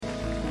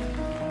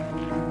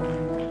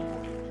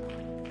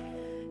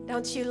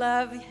Don't you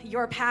love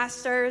your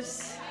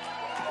pastors?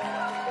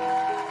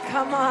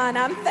 Come on,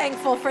 I'm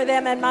thankful for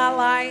them in my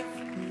life.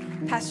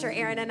 Pastor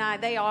Aaron and I,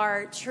 they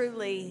are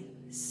truly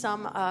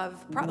some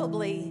of,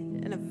 probably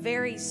in a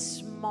very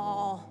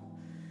small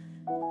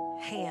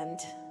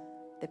hand,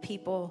 the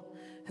people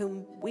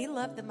whom we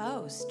love the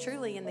most,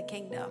 truly in the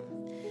kingdom.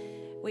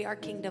 We are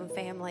kingdom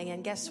family,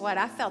 and guess what?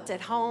 I felt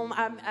at home.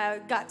 I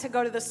got to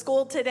go to the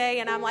school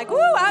today, and I'm like,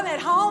 woo, I'm at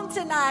home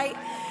tonight.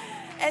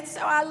 And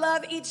so I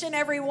love each and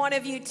every one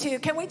of you too.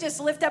 Can we just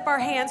lift up our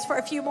hands for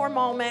a few more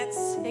moments?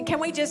 And can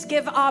we just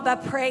give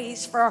Abba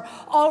praise for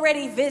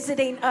already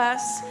visiting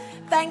us?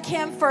 Thank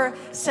him for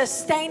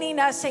sustaining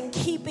us and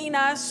keeping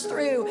us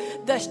through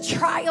the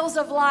trials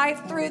of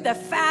life, through the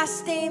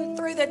fasting,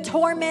 through the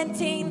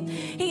tormenting.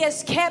 He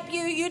has kept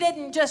you. You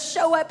didn't just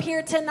show up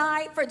here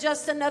tonight for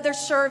just another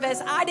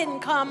service. I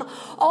didn't come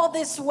all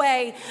this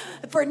way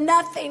for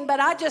nothing, but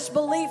I just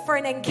believe for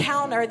an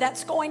encounter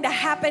that's going to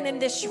happen in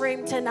this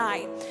room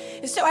tonight.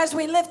 So as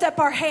we lift up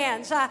our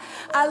hands,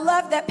 I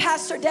love that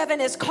Pastor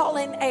Devin is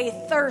calling a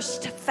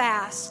thirst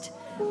fast.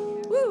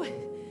 Woo.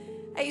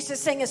 I used to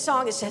sing a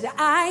song that said,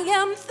 I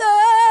am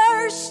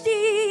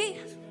thirsty,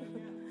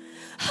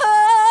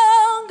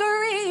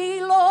 hungry,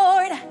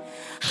 Lord.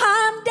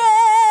 I'm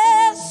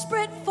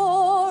desperate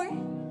for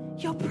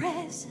your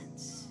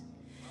presence.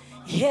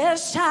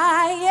 Yes,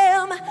 I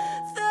am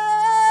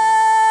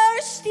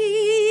thirsty,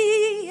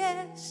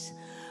 yes,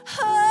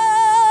 hungry.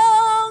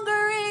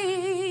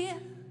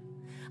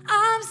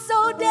 I'm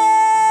so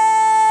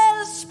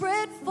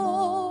desperate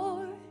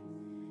for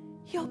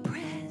your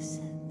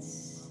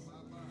presence.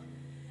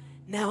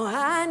 Now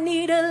I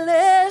need a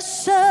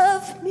less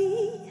of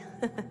me,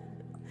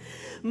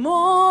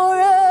 more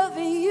of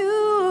you,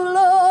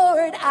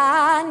 Lord.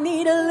 I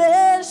need a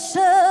less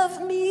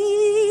of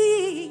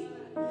me,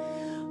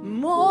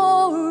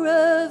 more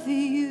of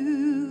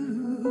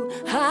you.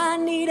 I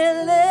need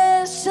a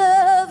less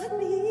of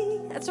me.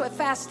 That's what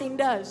fasting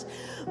does.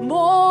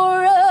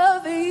 More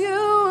of you,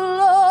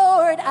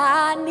 Lord.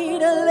 I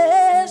need a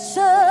less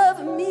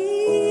of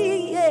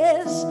me,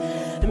 yes,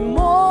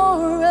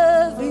 more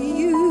of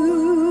you.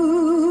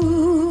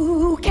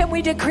 Can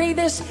we decree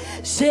this?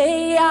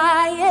 Say,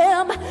 I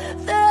am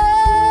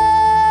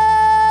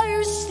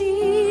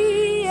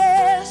thirsty,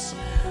 yes,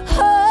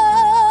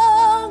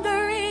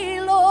 hungry,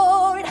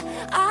 Lord.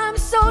 I'm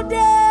so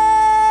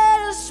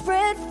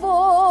desperate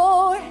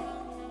for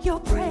your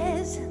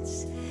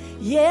presence.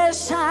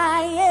 Yes,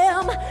 I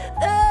am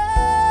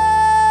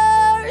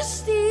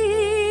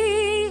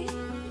thirsty,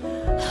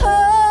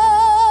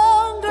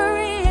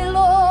 hungry,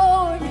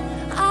 Lord.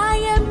 I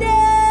am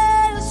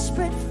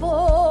desperate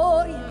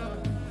for you.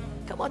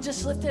 Come on,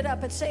 just lift it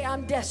up and say,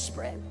 I'm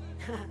desperate.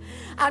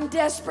 I'm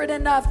desperate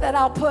enough that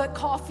I'll put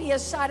coffee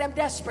aside. I'm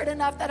desperate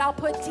enough that I'll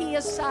put tea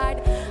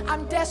aside.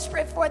 I'm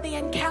desperate for the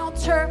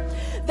encounter,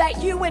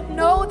 that you would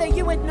know, that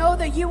you would know,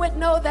 that you would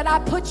know that I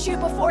put you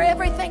before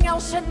everything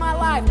else in my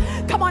life.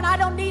 Come on, I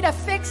don't need a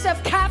fix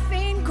of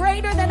caffeine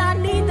greater than I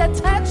need the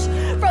touch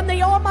from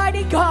the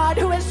Almighty God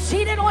who is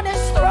seated on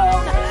his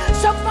throne.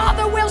 So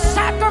Father, we'll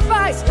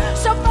sacrifice.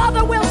 So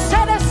Father, we'll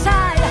set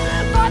aside.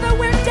 Father,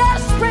 we're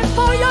desperate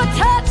for your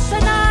touch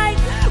tonight.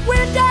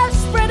 We're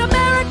desperate.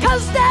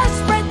 America's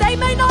desperate. They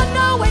may not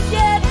know it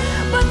yet,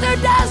 but they're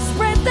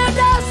desperate. They're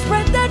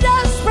desperate. They're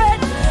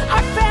desperate.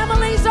 Our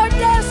families are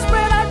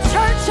desperate. Our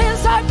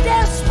churches are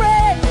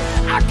desperate.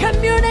 Our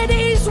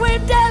communities, we're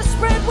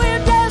desperate. We're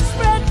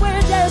desperate.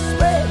 We're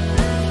desperate.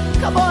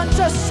 Come on,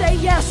 just say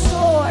yes,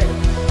 Lord.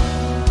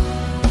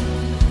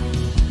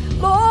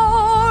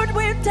 Lord,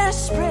 we're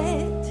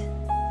desperate.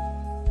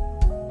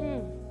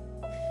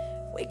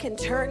 We can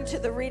turn to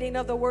the reading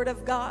of the Word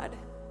of God.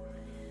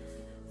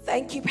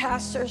 Thank you,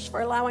 pastors,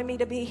 for allowing me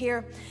to be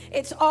here.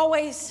 It's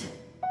always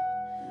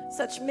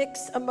such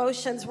mixed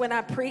emotions when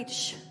I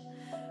preach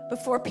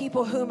before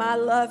people whom I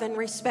love and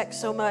respect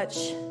so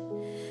much,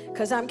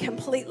 because I'm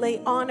completely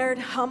honored,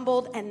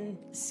 humbled, and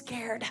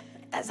scared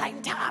at the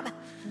same time.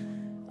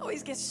 I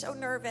always get so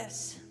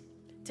nervous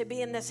to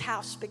be in this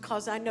house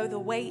because I know the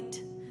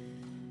weight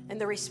and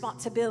the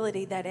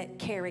responsibility that it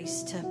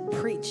carries to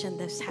preach in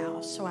this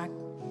house. So I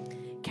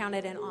count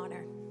it an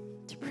honor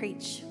to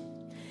preach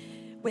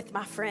with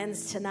my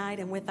friends tonight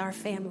and with our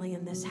family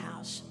in this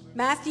house.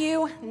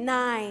 Matthew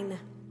 9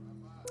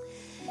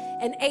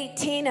 and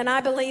 18, and I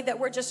believe that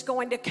we're just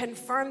going to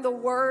confirm the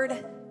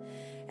word.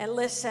 And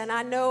listen,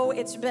 I know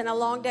it's been a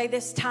long day.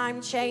 This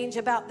time change,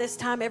 about this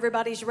time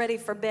everybody's ready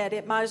for bed.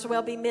 It might as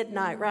well be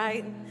midnight,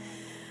 right?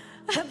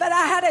 But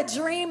I had a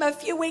dream a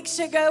few weeks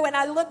ago, and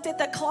I looked at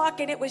the clock,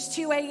 and it was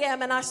 2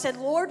 a.m., and I said,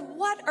 Lord,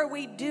 what are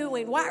we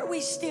doing? Why are we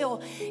still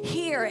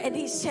here? And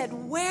he said,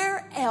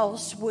 where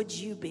else would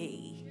you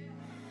be?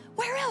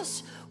 Where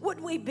else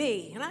would we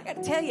be? And I got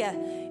to tell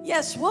you,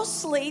 yes, we'll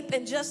sleep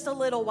in just a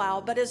little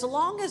while, but as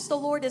long as the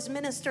Lord is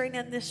ministering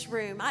in this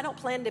room, I don't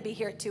plan to be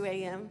here at 2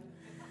 a.m.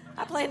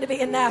 I plan to be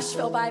in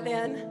Nashville by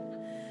then,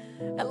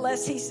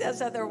 unless he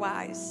says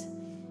otherwise.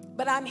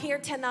 But I'm here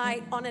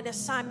tonight on an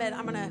assignment.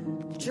 I'm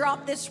going to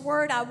drop this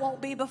word. I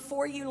won't be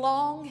before you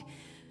long.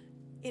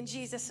 in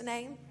Jesus'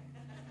 name.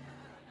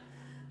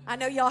 I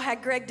know y'all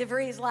had Greg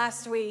DeVries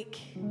last week.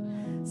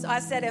 So I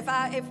said,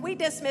 if we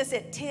dismiss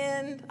at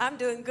 10, I'm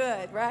doing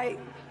good, right?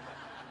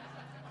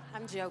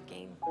 I'm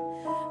joking.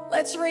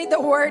 Let's read the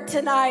word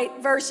tonight,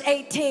 verse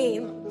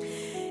 18.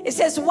 It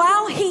says,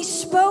 while he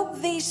spoke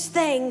these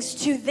things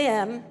to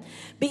them,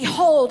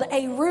 behold,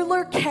 a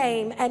ruler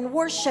came and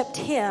worshiped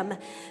him,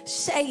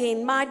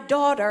 saying, my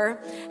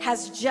daughter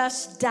has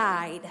just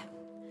died.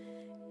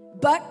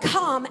 But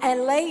come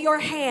and lay your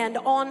hand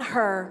on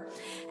her,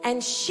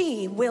 and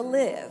she will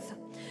live.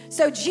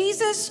 So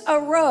Jesus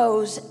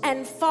arose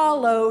and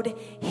followed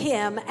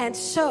him, and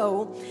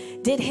so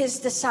did his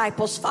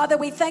disciples. Father,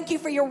 we thank you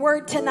for your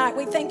word tonight.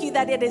 We thank you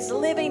that it is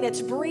living,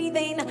 it's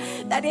breathing,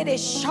 that it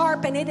is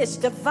sharp, and it is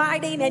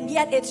dividing, and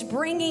yet it's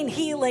bringing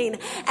healing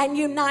and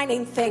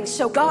uniting things.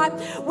 So God,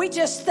 we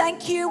just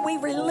thank you. We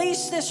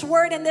release this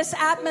word in this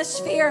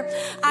atmosphere.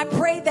 I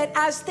pray that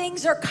as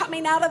things are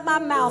coming out of my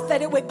mouth,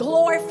 that it would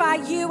glorify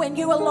you and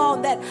you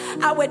alone, that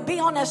I would be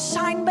on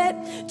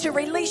assignment to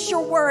release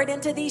your word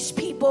into these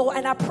people.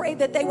 And I pray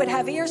that they would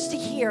have ears to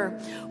hear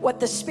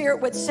what the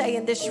Spirit would say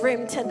in this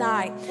room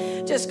tonight.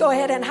 Just go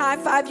ahead and high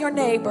five your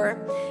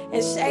neighbor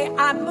and say,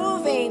 I'm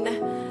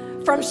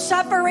moving from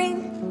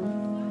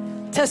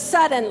suffering to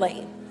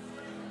suddenly.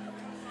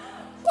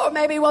 Or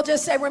maybe we'll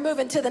just say we're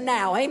moving to the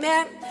now.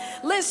 Amen.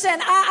 Listen,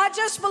 I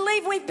just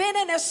believe we've been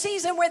in a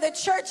season where the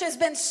church has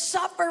been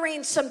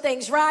suffering some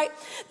things, right?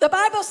 The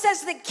Bible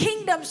says the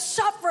kingdom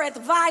suffereth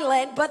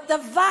violent, but the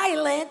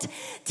violent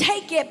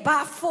take it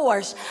by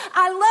force.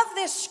 I love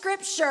this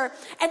scripture,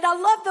 and I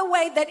love the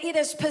way that it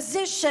is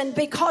positioned,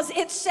 because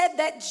it said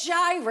that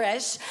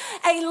Jairus,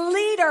 a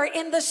leader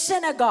in the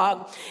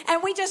synagogue,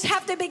 and we just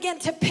have to begin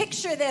to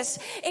picture this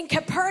in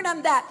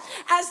Capernaum, that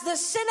as the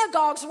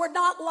synagogues were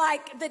not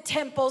like the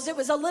temple, it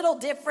was a little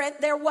different.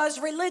 There was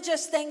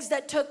religious things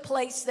that took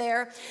place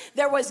there.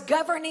 There was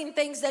governing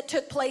things that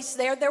took place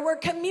there. There were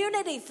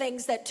community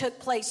things that took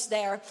place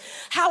there.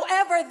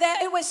 However,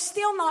 it was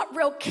still not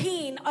real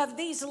keen of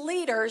these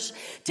leaders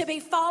to be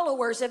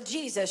followers of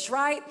Jesus,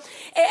 right?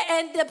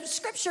 And the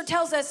scripture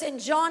tells us in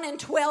John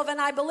 12,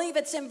 and I believe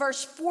it's in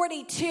verse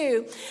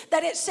 42,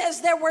 that it says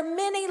there were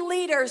many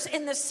leaders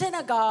in the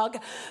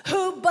synagogue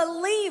who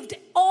believed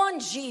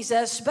on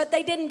Jesus, but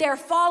they didn't dare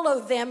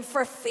follow them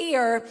for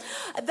fear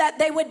that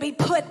they would be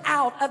put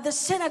out of the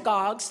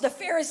synagogues. The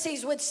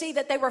Pharisees would see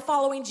that they were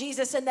following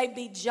Jesus and they'd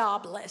be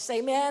jobless.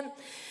 Amen.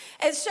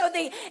 And so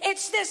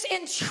it's this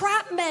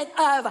entrapment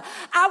of,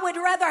 I would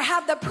rather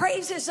have the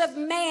praises of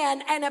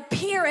man and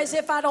appear as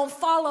if I don't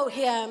follow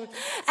him,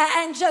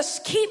 and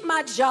just keep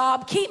my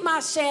job, keep my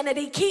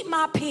sanity, keep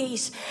my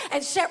peace,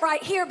 and sit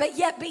right here, but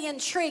yet be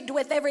intrigued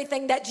with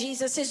everything that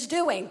Jesus is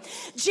doing.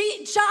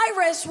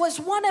 Jairus was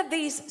one of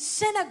these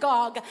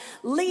synagogue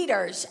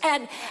leaders,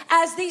 and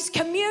as these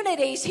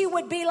communities, he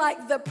would be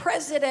like the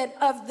president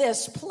of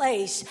this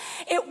place.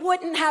 It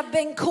wouldn't have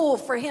been cool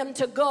for him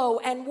to go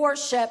and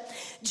worship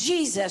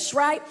Jesus,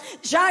 right?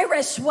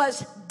 Jairus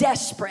was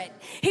desperate.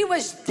 He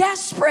was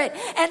desperate.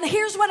 And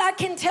here's what I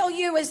can tell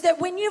you is that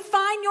when you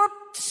find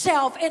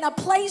yourself in a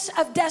place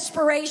of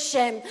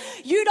desperation,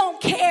 you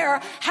don't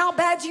care how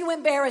bad you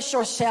embarrass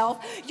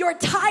yourself. Your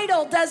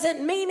title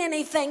doesn't mean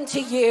anything to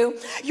you.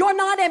 You're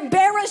not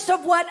embarrassed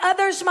of what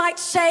others might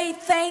say,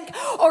 think,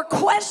 or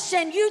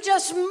question. You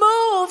just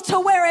move to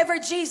wherever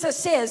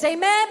Jesus is.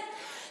 Amen?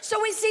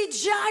 So we see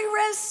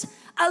Jairus,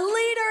 a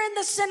leader in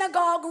the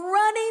synagogue,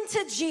 running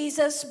to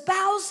Jesus,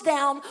 bows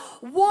down,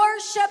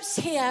 worships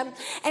him,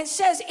 and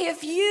says,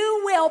 if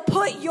you will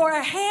put your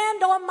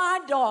hand on my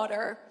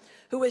daughter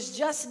who has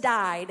just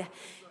died,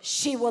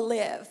 she will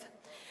live.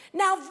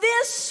 Now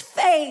this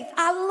faith,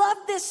 I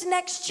love this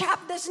next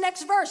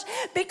verse,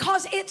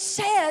 because it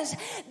says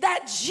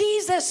that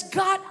Jesus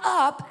got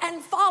up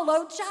and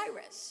followed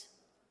Jairus.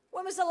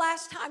 When was the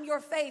last time your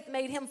faith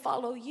made him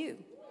follow you?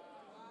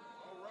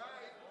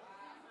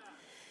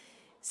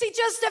 See,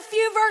 just a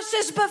few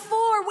verses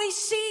before, we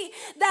see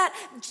that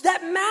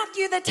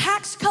Matthew, the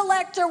tax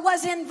collector,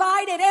 was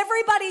invited.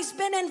 Everybody's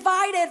been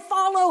invited.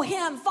 Follow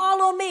him,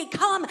 follow me,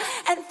 come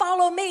and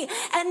follow me.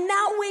 And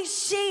now we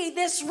see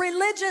this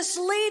religious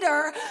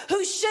leader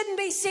who shouldn't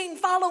be seen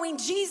following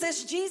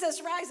Jesus.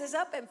 Jesus rises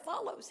up and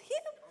follows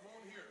him,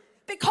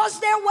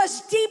 because there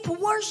was deep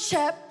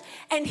worship,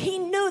 and he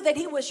knew that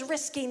he was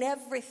risking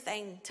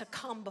everything to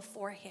come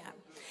before him.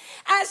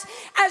 As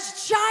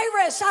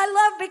Jairus, I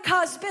love,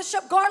 because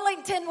Bishop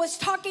Garlington was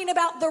talking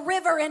about the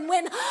river, and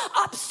when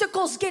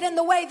obstacles get in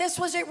the way. This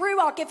was at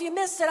Ruach. If you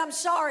missed it, I'm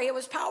sorry. It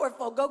was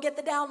powerful. Go get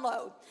the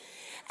download.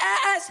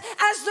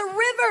 As the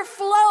river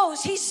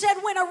flows, he said,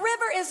 when a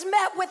river is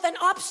met with an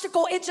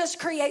obstacle, it just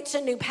creates a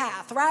new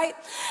path, right?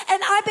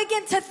 And I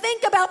begin to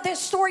think about this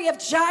story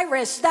of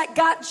Jairus that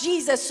got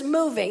Jesus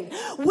moving.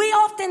 We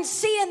often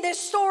see in this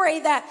story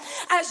that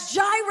as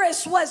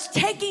Jairus was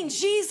taking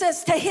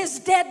Jesus to his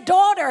dead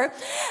daughter,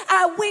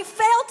 we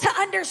fail to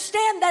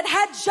understand that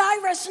had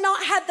Jairus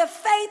not had the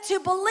faith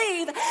to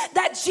believe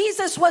that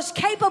Jesus was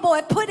capable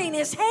of putting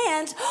his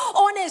hands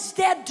on his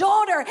dead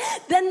daughter,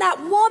 then that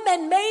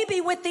woman, maybe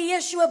with with the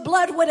issue of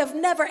blood would have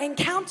never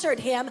encountered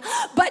him,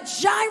 but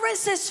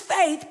Jairus'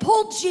 faith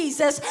pulled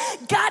Jesus,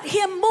 got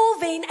him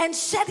moving, and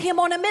set him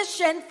on a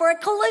mission for a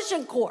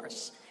collision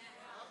course.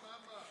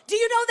 Do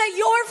you know that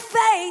your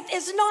faith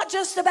is not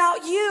just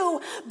about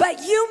you,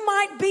 but you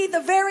might be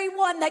the very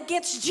one that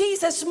gets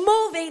Jesus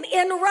moving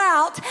en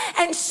route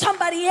and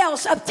somebody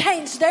else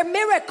obtains their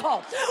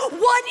miracle?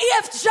 What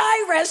if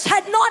Jairus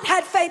had not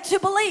had faith to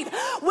believe?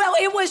 Well,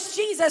 it was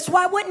Jesus.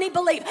 Why wouldn't he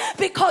believe?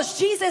 Because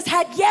Jesus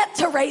had yet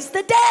to raise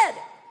the dead.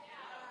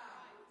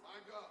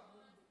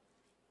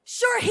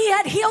 Sure, he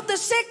had healed the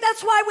sick.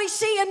 That's why we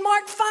see in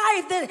Mark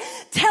 5 the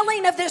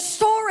telling of this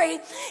story.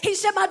 He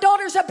said, my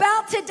daughter's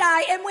about to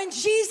die. And when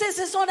Jesus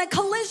is on a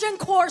collision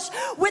course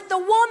with the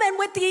woman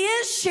with the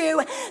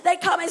issue, they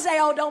come and say,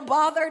 oh, don't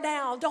bother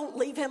now. Don't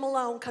leave him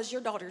alone because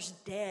your daughter's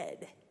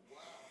dead.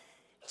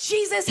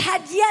 Jesus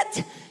had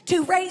yet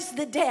to raise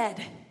the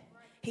dead.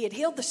 He had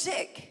healed the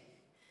sick.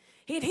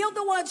 He had healed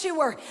the ones who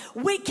were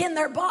weak in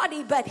their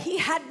body, but he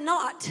had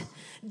not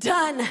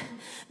done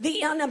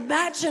the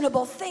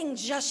unimaginable thing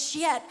just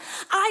yet.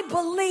 I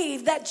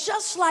believe that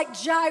just like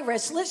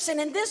Jairus, listen,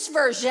 in this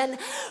version,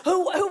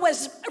 who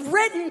was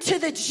written to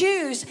the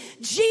Jews,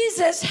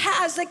 Jesus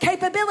has the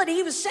capability.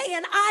 He was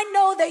saying, I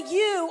know that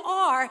you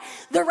are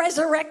the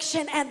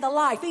resurrection and the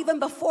life, even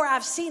before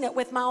I've seen it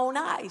with my own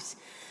eyes.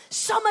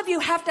 Some of you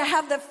have to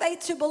have the faith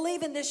to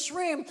believe in this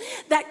room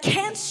that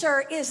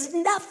cancer is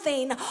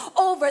nothing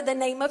over the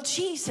name of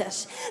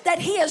Jesus. That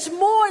he is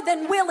more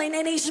than willing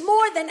and he's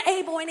more than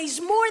able and he's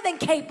more than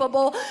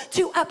capable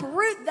to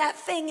uproot that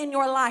thing in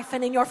your life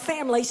and in your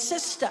family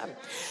system.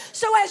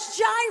 So as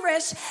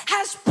Jairus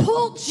has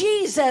pulled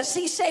Jesus,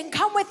 he's saying,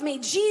 come with me.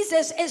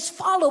 Jesus is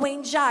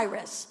following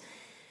Jairus.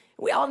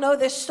 We all know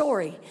this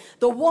story.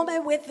 The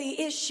woman with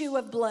the issue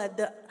of blood,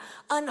 the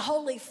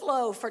unholy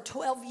flow for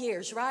 12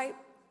 years, right?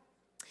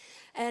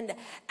 And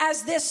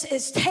as this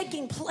is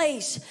taking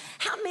place,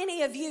 how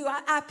many of you,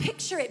 I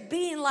picture it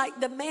being like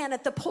the man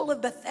at the pool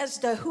of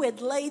Bethesda who had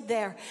laid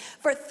there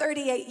for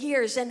 38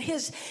 years. And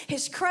his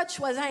crutch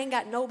was, I ain't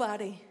got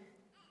nobody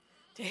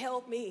to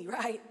help me,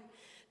 right?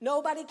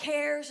 Nobody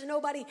cares,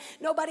 nobody,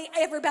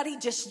 everybody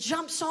just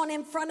jumps on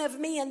in front of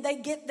me and they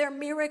get their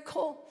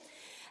miracle.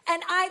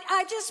 And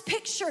I just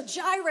picture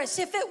Jairus,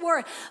 if it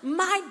were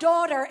my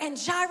daughter, and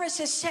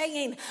Jairus is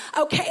saying,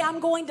 okay, I'm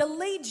going to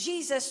lead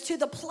Jesus to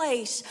the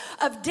place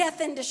of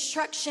death and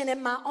destruction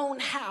in my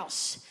own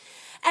house.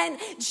 And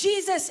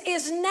Jesus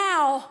is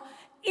now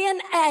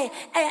in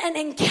an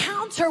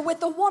encounter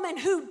with a woman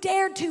who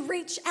dared to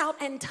reach out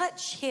and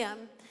touch him,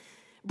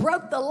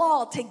 broke the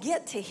law to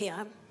get to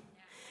him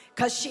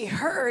because she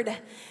heard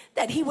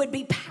that he would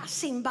be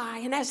passing by.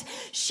 And as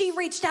she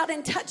reached out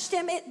and touched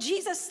him,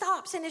 Jesus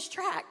stops in his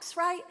tracks,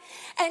 right?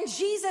 And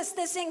Jesus,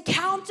 this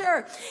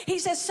encounter, he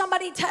says,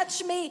 somebody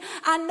touched me.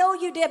 I know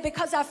you did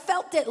because I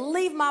felt it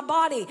leave my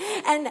body.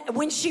 And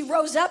when she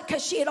rose up,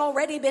 because she had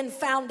already been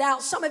found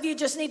out, some of you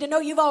just need to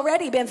know you've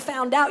already been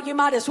found out. You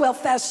might as well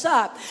fess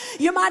up.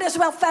 You might as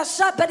well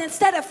fess up. But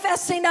instead of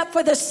fessing up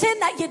for the sin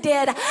that you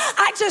did,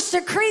 I just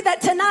decree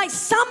that tonight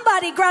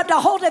somebody grabbed a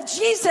hold of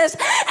Jesus.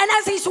 And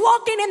as he's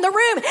walking in the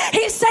room,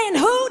 he's saying,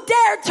 who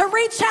dared to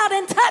reach out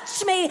and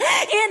touch me in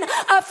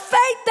a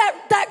faith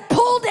that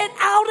pulled it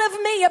out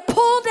of me? It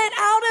pulled it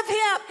out of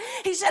him.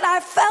 He said, I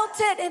felt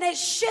it and it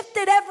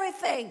shifted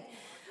everything.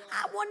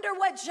 I wonder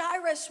what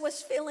Jairus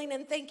was feeling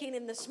and thinking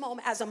in this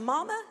moment. As a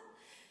mama,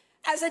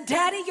 as a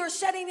daddy, you're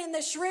sitting in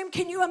this room.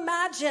 Can you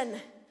imagine?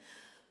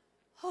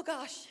 Oh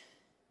gosh.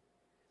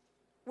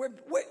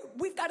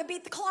 We've got to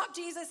beat the clock,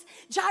 Jesus.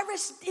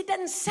 Jairus, it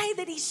doesn't say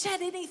that he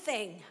said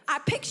anything. I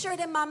picture it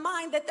in my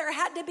mind that there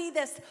had to be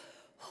this,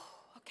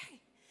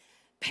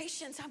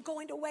 patience, I'm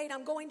going to wait,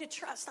 I'm going to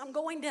trust, I'm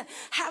going to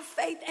have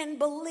faith and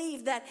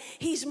believe that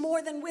he's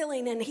more than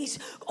willing and he's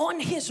on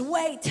his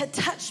way to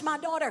touch my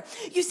daughter.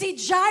 You see,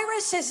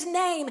 Jairus'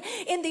 name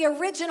in the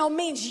original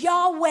means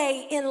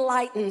Yahweh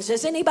enlightens.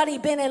 Has anybody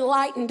been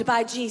enlightened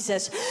by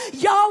Jesus?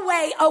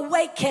 Yahweh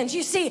awakens.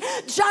 You see,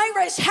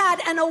 Jairus had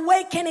an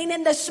awakening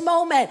in this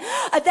moment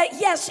that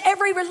yes,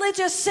 every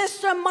religious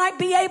system might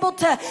be able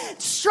to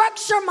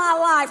structure my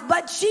life,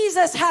 but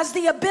Jesus has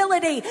the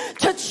ability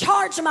to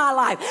charge my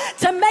life,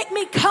 to make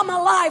me come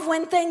alive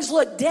when things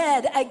look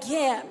dead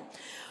again.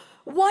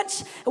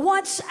 Once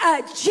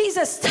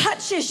Jesus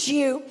touches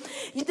you,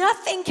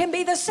 nothing can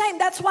be the same.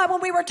 That's why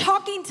when we were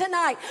talking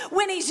tonight,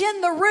 when he's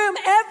in the room,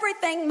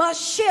 everything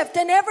must shift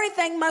and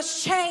everything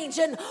must change.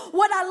 And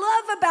what I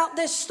love about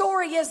this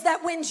story is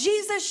that when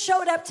Jesus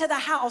showed up to the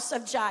house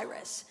of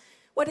Jairus,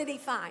 what did he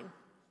find?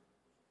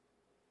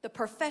 The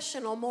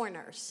professional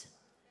mourners.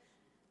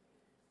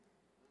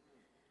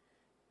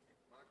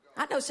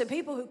 I know some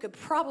people who could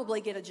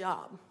probably get a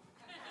job.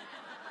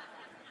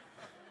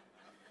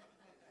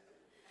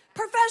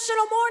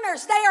 Professional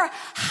mourners, they are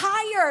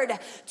hired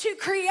to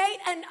create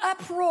an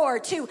uproar,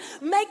 to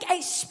make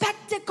a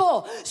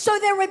spectacle, so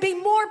there would be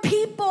more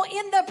people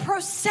in the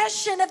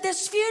procession of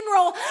this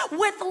funeral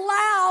with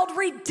loud,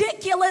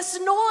 ridiculous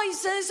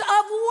noises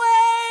of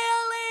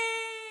wailing.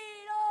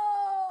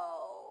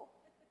 Oh,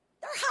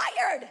 they're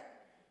hired.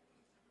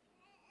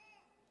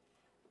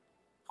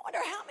 I wonder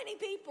how many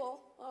people,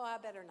 oh, I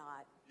better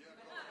not.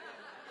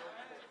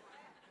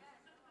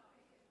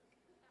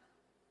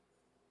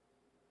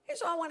 Here's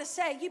what I want to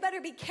say. You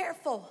better be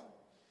careful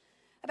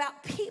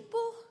about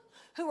people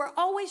who are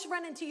always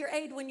running to your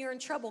aid when you're in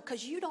trouble,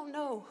 because you don't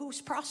know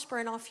who's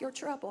prospering off your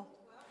trouble.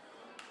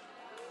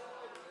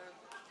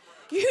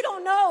 You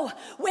don't know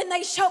when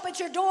they show up at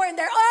your door and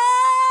they're,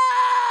 oh!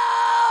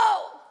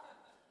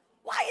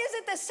 Why is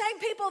it the same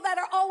people that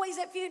are always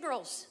at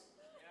funerals?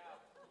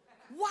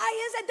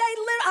 Why is it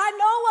I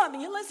know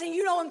them. You listen,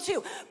 you know them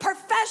too.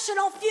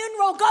 Professional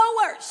funeral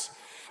goers.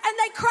 And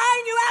they cry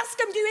and you ask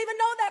them, do you even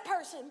know that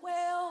person?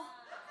 Well,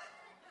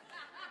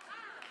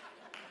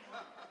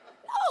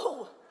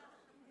 no.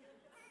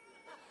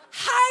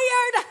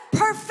 Hired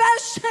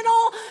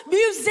professional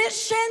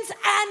musicians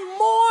and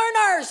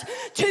mourners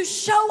to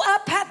show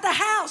up at the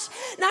house.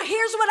 Now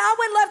here's what I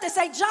would love to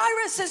say.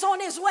 Jairus is on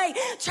his way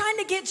trying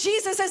to get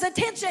Jesus'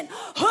 attention.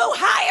 Who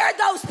hired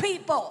those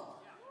people?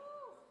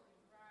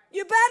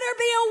 You better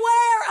be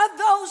aware of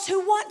those who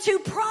want to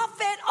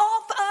profit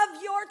off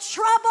of your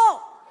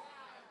trouble,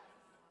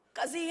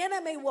 because the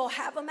enemy will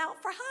have them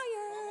out for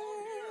hire.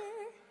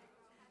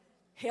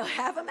 He'll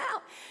have them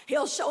out.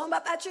 He'll show them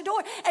up at your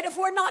door. And if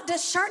we're not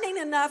discerning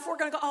enough, we're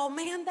going to go, oh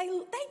man, they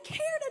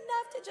cared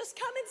enough to just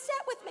come and sit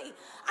with me.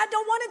 I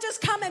don't want to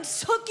just come and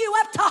hook you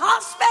up to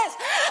hospice.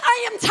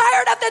 I am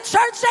tired of the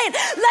church saying,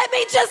 let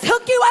me just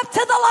hook you up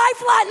to the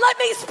lifeline. Let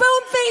me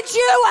spoon feed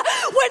you.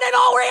 When in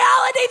all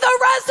reality, the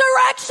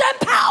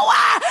resurrection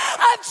power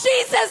of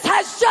Jesus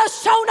has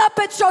just shown up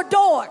at your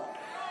door.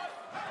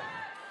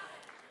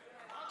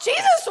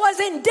 Jesus was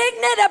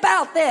indignant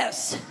about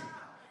this.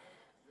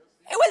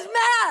 He was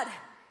mad.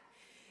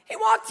 He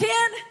walked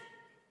in.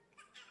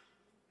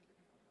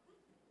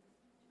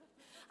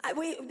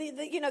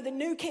 The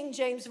New King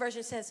James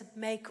Version says,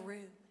 make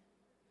room.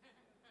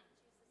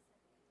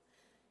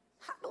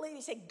 I believe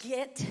he said,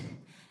 get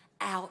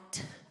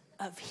out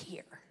of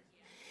here.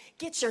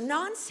 Get your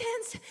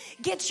nonsense,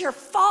 get your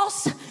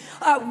false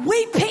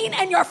weeping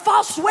and your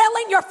false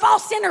wailing, your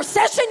false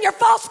intercession, your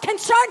false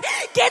concern.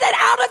 Get it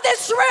out of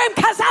this room,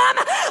 because I'm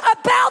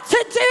about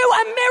to do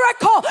a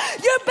miracle.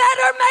 You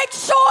better make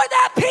sure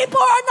that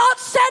people are not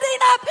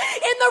setting up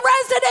in the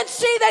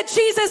residency that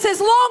Jesus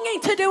is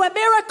longing to do a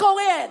miracle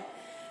in.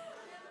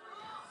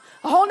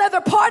 A whole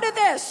nother part of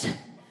this.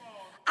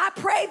 I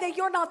pray that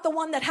you're not the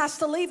one that has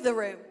to leave the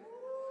room.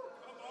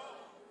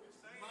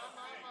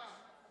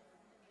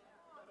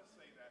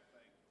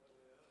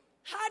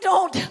 I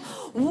don't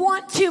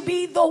want to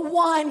be the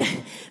one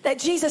that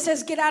Jesus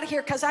says, get out of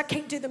here, because I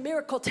can't do the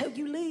miracle till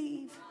you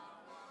leave.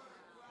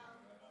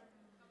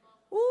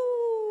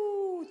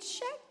 Ooh,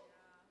 check.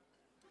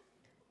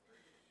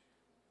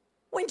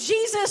 When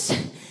Jesus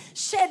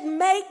said,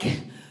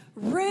 make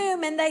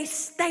room, and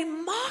they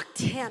mocked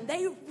him,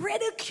 they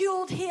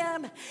ridiculed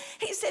him.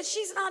 He said,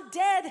 she's not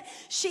dead,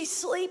 she's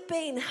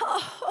sleeping.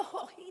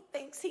 Oh, he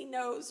thinks he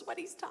knows what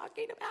he's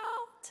talking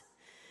about.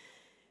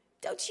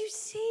 Don't you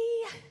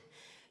see?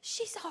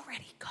 She's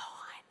already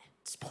gone.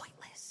 It's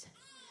pointless.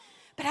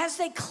 But as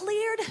they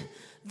cleared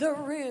the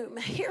room,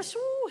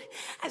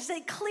 as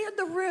they cleared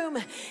the room,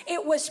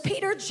 it was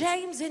Peter,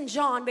 James, and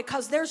John,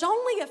 because there's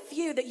only a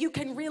few that you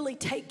can really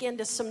take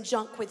into some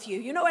junk with you.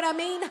 You know what I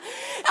mean?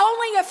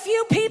 Only a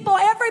few people,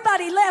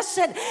 everybody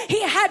listen.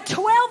 He had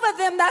 12 of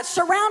them that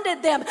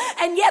surrounded them,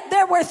 and yet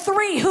there were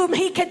 3 whom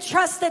he could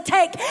trust to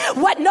take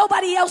what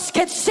nobody else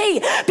could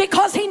see,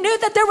 because he knew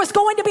that there was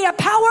going to be a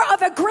power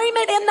of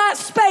agreement in that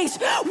space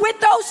with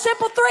those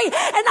simple 3.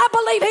 And I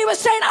believe he was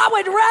saying, I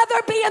would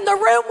rather be in the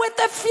room with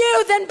the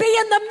few than be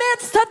in the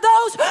midst of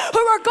those who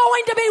are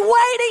going to be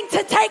waiting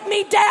to take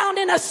me down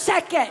in a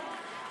second.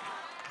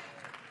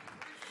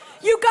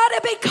 You got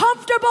to be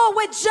comfortable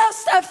with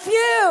just a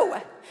few,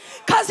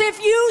 because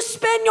if you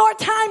spend your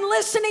time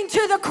listening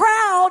to the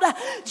crowd,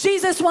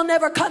 Jesus will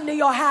never come to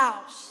your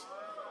house.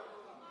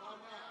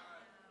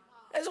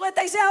 That's what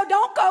they say.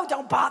 Oh,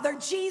 don't bother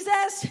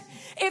Jesus.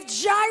 If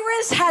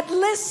Jairus had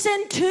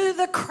listened to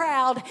the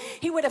crowd,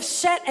 he would have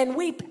sat and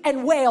wept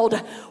and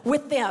wailed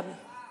with them.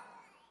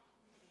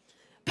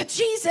 But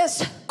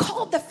Jesus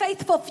called the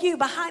faithful few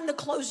behind the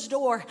closed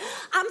door.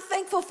 I'm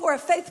thankful for a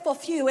faithful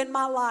few in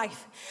my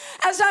life.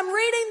 As I'm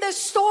reading this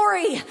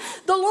story,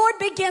 the Lord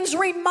begins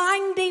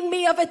reminding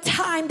me of a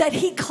time that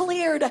he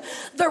cleared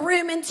the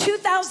room in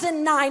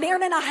 2009.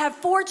 Aaron and I have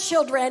 4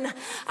 children.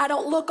 I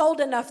don't look old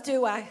enough,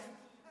 do I?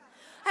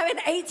 I have an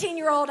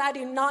 18-year-old. I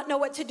do not know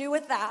what to do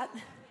with that.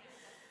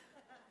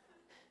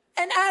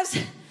 And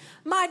as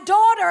my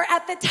daughter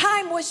at the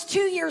time was 2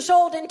 years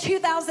old in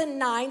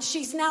 2009.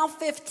 She's now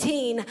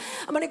 15.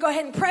 I'm going to go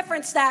ahead and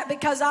preference that,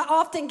 because I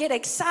often get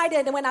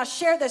excited when I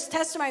share this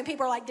testimony.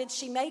 People are like, did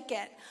she make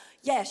it?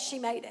 Yes, she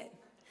made it.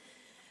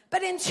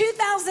 But in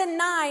 2009,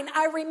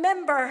 I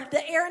remember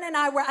that Aaron and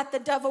I were at the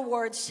Dove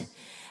Awards,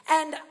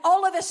 and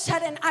all of a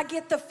sudden I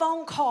get the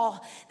phone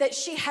call that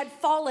she had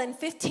fallen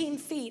 15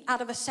 feet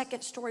out of a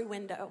second-story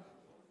window.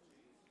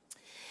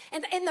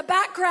 And in the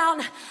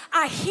background,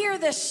 I hear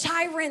the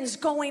sirens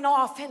going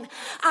off, and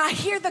I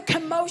hear the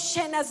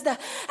commotion as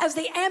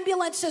the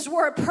ambulances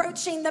were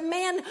approaching. The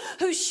man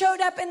who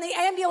showed up in the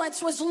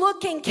ambulance was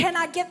looking, can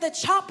I get the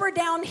chopper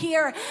down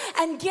here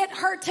and get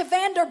her to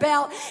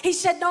Vanderbilt? He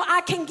said, no, I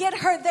can get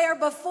her there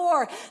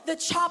before the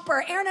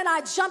chopper. Aaron and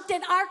I jumped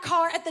in our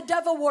car at the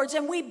Dove Awards,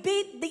 and we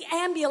beat the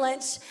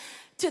ambulance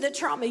to the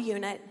trauma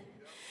unit.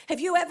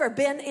 Have you ever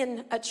been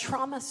in a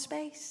trauma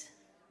space?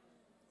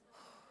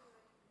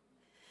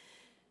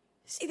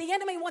 See, the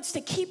enemy wants to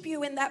keep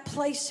you in that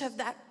place of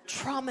that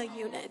trauma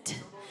unit.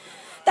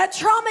 That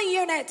trauma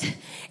unit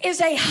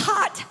is a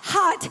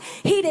hot,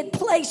 heated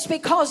place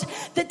because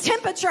the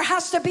temperature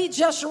has to be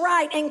just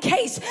right in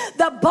case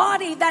the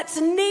body that's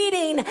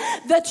needing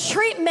the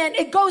treatment,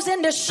 it goes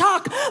into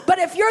shock. But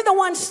if you're the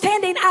one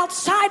standing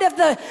outside of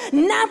the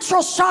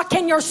natural shock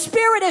and your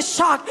spirit is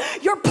shocked,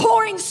 you're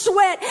pouring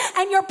sweat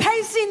and you're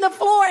pacing the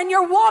floor and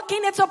you're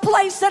walking, it's a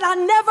place that I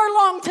never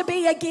long to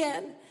be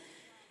again.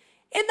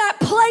 In that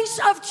place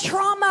of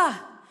trauma,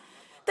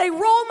 they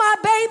rolled my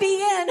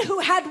baby in who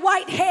had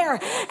white hair,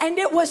 and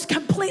it was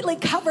completely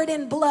covered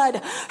in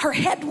blood. Her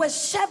head was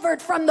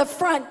severed from the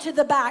front to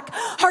the back.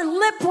 Her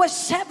lip was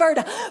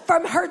severed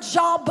from her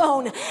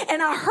jawbone.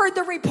 And I heard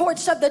the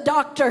reports of the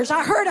doctors.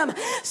 I heard them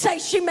say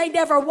she may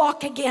never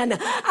walk again.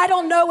 I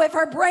don't know if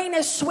her brain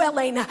is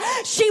swelling.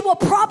 She will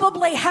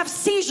probably have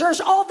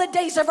seizures all the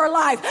days of her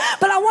life.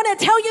 But I want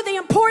to tell you the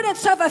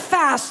importance of a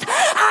fast.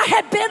 I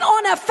had been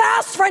on a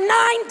fast for 9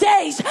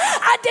 days.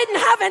 I didn't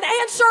have an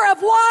answer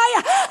of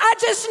why. I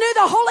just knew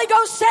the Holy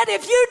Ghost said,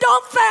 if you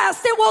don't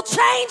fast, it will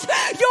change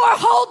your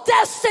whole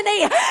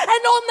destiny. And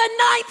on the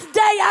 9th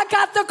day, I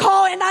got the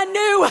call, and I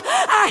knew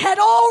I had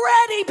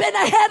already been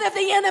ahead of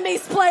the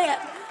enemy's plan.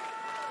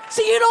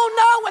 So you don't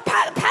know when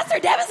Pastor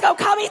Devin's going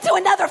to call me to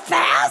another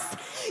fast.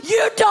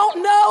 You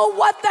don't know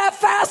what that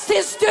fast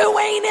is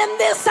doing in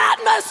this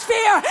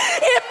atmosphere.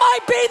 It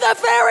might be the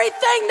very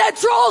thing that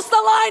draws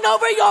the line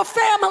over your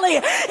family.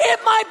 It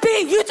might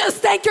be you just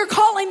think you're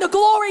calling the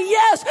glory,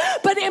 yes,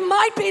 but it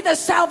might be the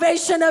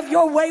salvation of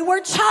your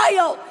wayward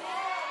child.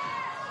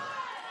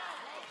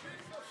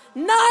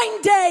 9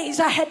 days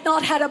I had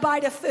not had a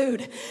bite of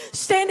food,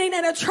 standing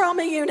in a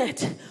trauma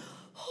unit.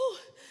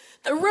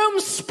 The room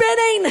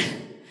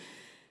spinning.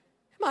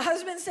 My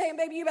husband's saying,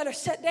 baby, you better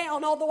sit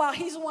down, all the while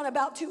he's the one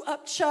about to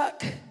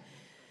upchuck.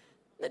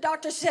 The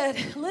doctor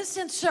said,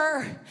 listen,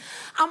 sir,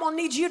 I'm going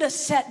to need you to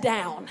sit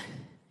down.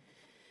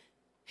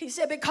 He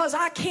said, because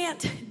I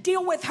can't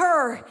deal with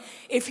her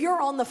if you're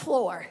on the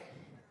floor.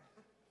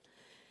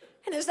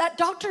 And as that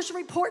doctor's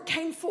report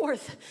came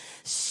forth,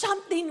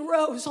 something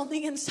rose on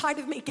the inside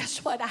of me.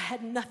 Guess what? I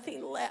had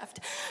nothing left.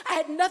 I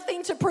had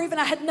nothing to prove,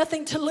 and I had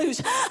nothing to lose.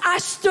 I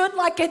stood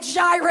like a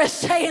Jairus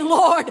saying,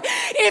 Lord,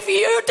 if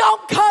you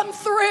don't come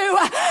through,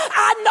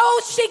 I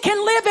know she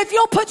can live if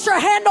you'll put your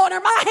hand on her.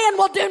 My hand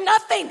will do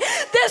nothing.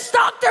 This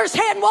doctor's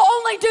hand will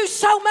only do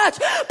so much.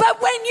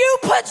 But when you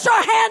put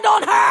your hand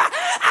on her,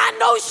 I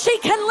know she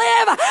can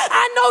live.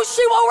 I know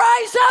she will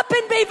rise up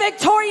and be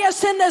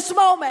victorious in this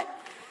moment.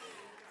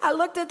 I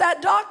looked at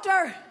that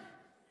doctor.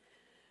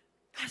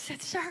 I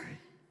said, sir,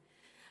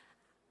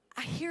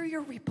 I hear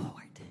your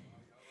report.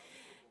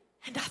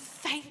 And I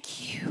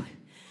thank you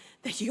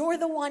that you're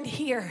the one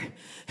here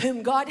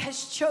whom God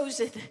has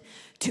chosen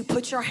to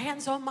put your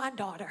hands on my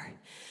daughter.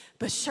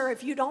 But sir,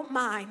 if you don't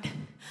mind,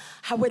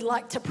 I would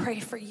like to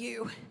pray for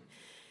you.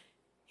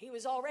 He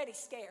was already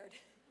scared.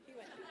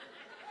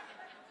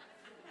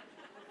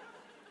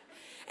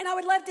 And I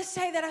would love to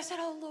say that. I said,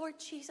 oh, Lord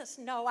Jesus,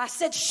 no. I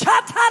said,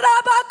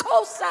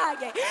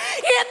 Shatarabakosai. In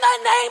the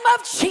name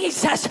of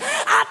Jesus,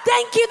 I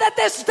thank you that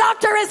this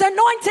doctor is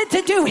anointed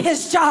to do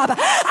his job.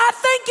 I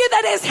thank you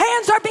that his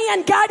hands are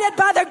being guided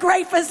by the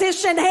great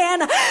physician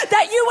hand,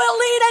 that you will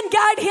lead and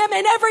guide him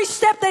in every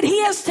step that he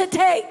is to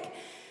take.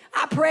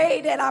 I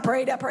prayed and I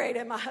prayed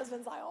and my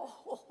husband's like, oh,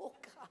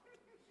 God.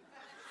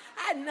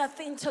 I had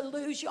nothing to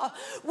lose, y'all.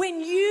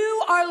 When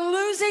you are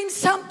losing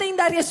something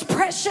that is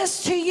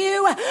precious to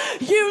you,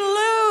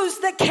 you lose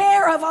the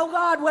care of, oh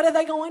God, what are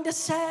they going to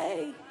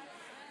say?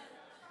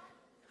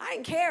 I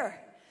didn't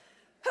care.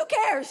 Who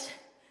cares?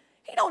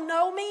 He don't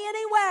know me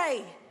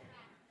anyway.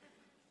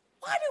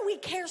 Why do we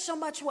care so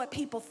much what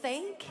people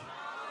think?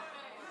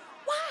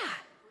 Why?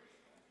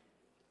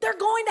 They're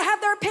going to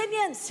have their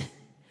opinions.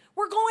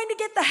 We're going to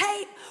get the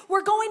hate.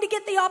 We're going to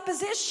get the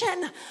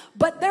opposition.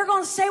 But they're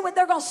going to say what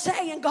they're going to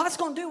say, and God's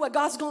going to do what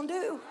God's going to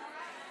do.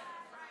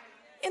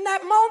 In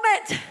that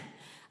moment,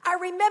 I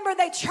remember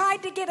they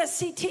tried to get a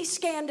CT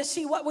scan to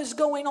see what was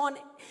going on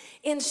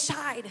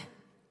inside.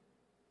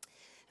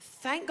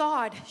 Thank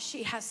God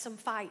she has some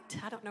fight.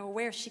 I don't know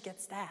where she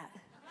gets that.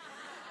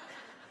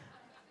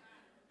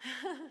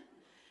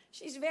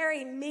 She's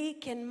very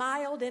meek and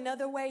mild in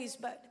other ways,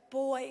 but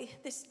boy,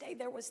 this day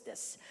there was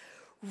this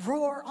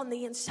roar on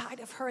the inside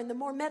of her, and the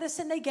more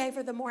medicine they gave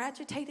her, the more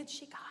agitated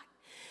she got.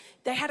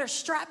 They had her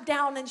strapped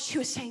down, and she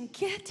was saying,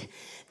 get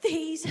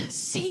these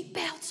seat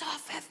belts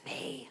off of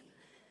me.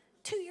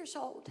 2 years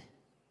old.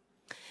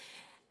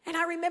 And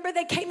I remember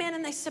they came in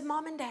and they said,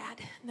 Mom and Dad,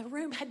 and the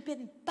room had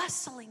been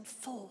bustling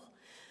full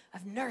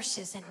of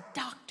nurses and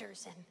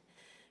doctors and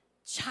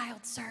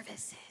child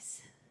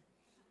services.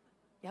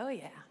 Oh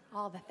yeah,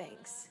 all the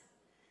things.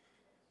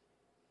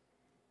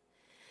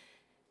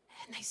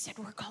 And they said,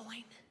 we're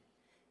going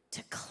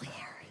to clear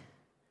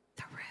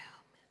the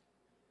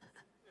room.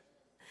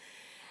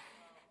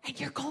 And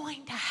you're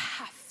going to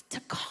have to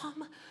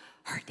calm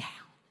her down.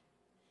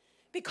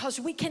 Because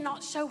we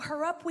cannot show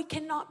her up, we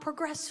cannot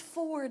progress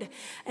forward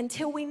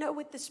until we know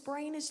what this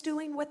brain is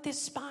doing, what this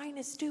spine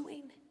is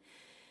doing.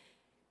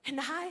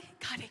 And I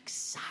got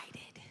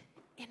excited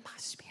in my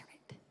spirit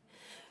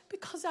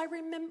because I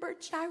remembered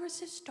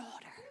Jairus' daughter.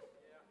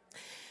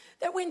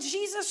 That when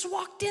Jesus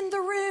walked in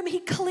the room, he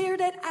cleared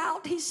it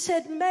out. He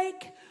said,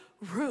 make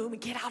room,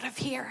 get out of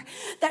here.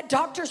 That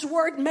doctor's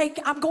word,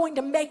 I'm going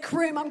to make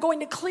room. I'm going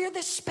to clear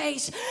this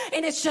space.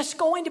 And it's just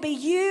going to be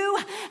you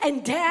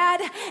and Dad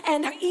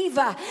and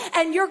Eva.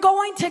 And you're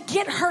going to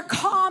get her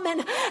calm.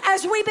 And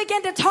as we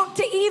begin to talk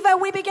to Eva,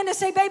 we begin to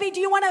say, baby,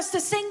 do you want us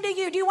to sing to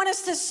you? Do you want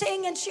us to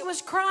sing? And she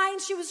was crying.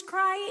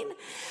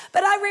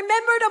 But I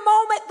remembered a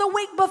moment the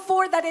week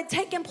before that had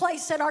taken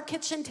place at our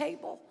kitchen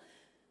table.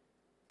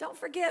 Don't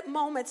forget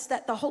moments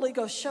that the Holy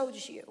Ghost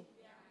shows you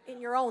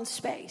in your own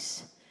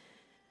space.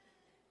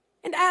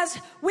 And as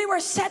we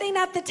were sitting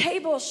at the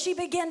table, she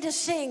began to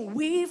sing,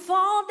 we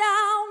fall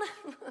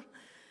down,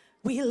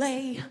 we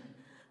lay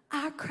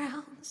our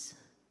crowns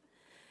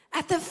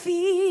at the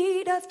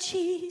feet of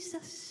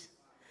Jesus.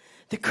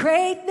 The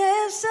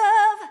greatness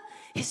of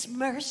his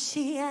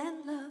mercy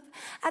and love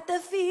at the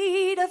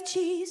feet of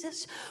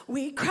Jesus.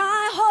 We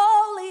cry,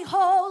 holy,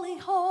 holy,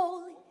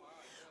 holy.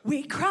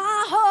 We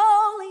cry,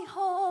 holy,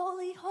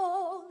 holy,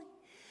 holy.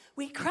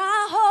 We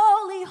cry,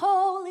 holy,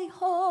 holy,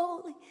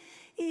 holy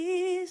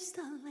is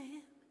the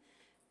Lamb.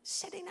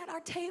 Sitting at our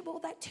table,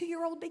 that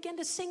 2-year-old began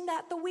to sing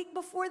that the week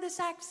before this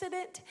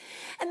accident.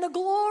 And the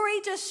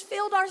glory just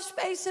filled our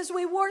space as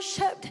we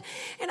worshiped.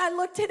 And I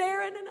looked at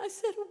Erin and I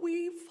said,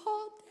 we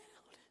fall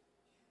down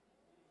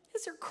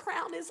as her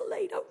crown is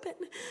laid open.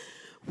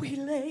 We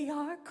lay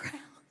our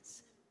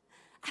crowns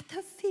at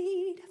the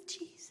feet of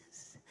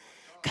Jesus.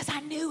 Because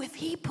I knew if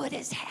he put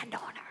his hand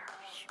on her,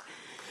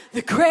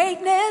 the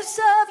greatness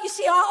of, you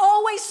see, I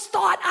always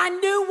thought I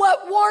knew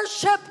what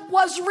worship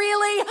was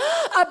really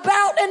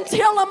about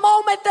until a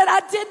moment that I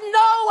didn't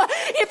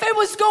know if it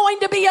was going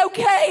to be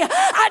okay.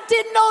 I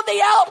didn't know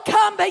the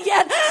outcome, but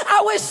yet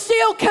I was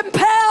still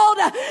compelled.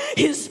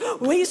 He's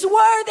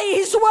worthy,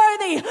 he's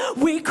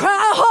worthy. We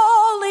cry,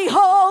 holy,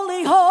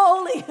 holy,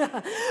 holy.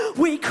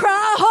 We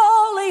cry,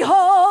 holy,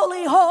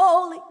 holy,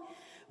 holy.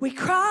 We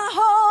cry,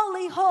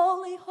 holy,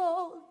 holy,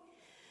 holy.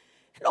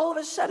 And all of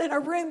a sudden, a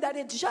room that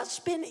had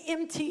just been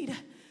emptied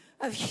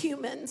of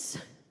humans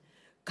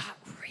got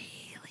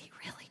really,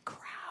 really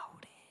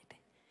crowded.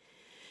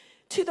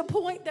 To the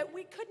point that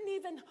we couldn't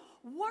even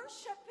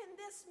worship in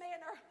this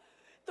manner.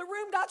 The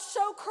room got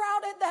so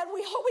crowded that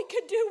all we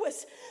could do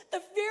was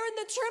the fear and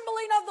the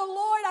trembling of the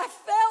Lord. I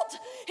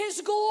felt his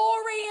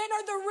glory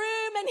enter the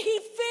room, and he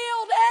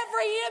filled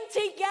every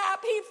empty gap.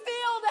 He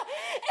filled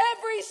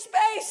every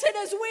space. And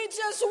as we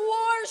just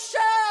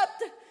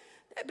worshiped,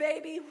 that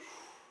baby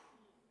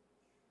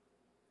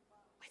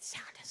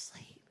sound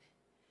asleep.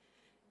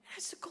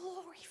 As the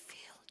glory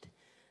filled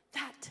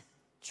that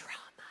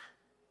trauma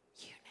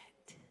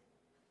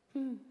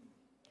unit.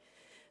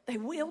 They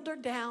wheeled her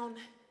down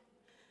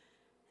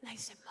and they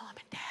said, Mom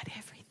and Dad,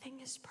 everything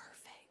is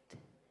perfect.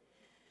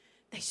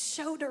 They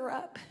sewed her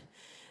up.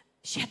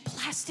 She had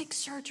plastic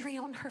surgery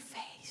on her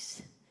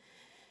face.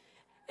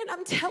 And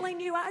I'm telling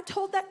you, I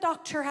told that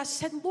doctor, I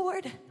said,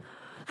 Lord,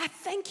 I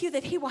thank you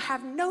that he will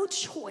have no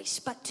choice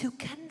but to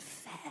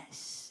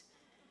confess.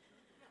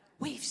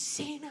 We've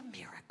seen a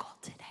miracle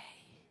today.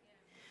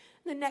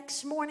 The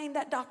next morning,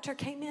 that doctor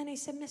came in. He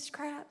said, Miss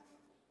Crabb.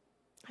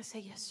 I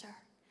said, yes, sir.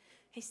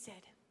 He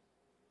said,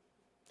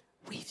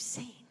 we've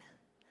seen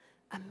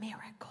a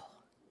miracle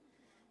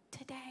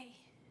today.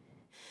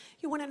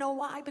 You want to know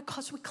why?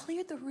 Because we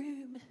cleared the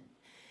room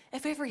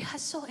of every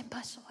hustle and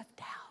bustle of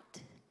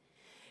doubt.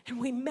 And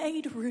we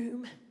made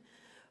room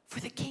for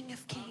the King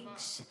of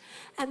Kings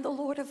and the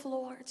Lord of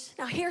Lords.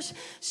 Now here's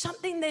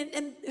something that,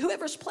 and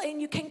whoever's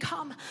playing, you can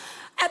come.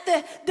 At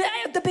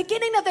the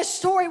beginning of the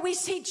story, we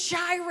see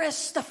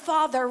Jairus, the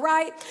father,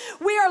 right?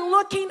 We are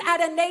looking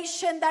at a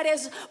nation that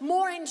is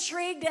more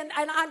intrigued, and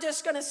I'm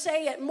just going to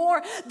say it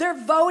more. Their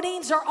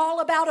votings are all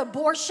about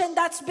abortion.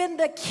 That's been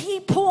the key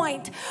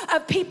point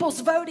of people's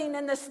voting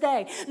in this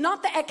day.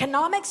 Not the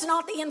economics,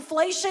 not the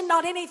inflation,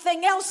 not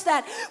anything else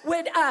that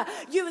would,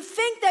 you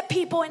think that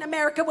people in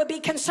America would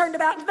be concerned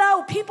about.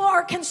 No, people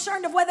are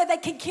concerned of whether they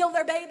can kill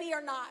their baby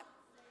or not.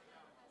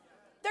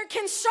 They're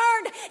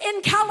concerned.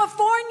 In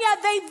California,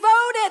 they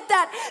voted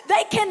that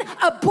they can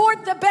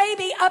abort the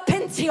baby up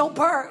until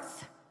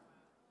birth.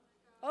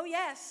 Oh,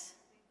 yes.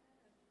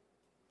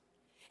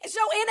 And so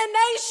in a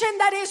nation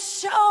that is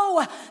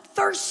so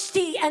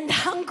thirsty and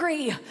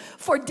hungry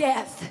for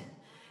death,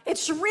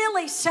 It's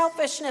really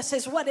selfishness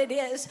is what it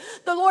is.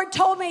 The Lord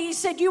told me, he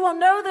said, you will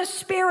know the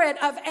spirit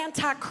of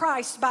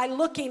Antichrist by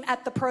looking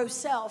at the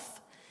pro-self.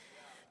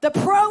 The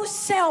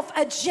pro-self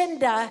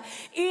agenda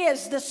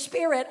is the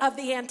spirit of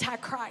the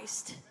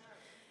Antichrist.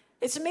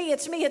 It's me,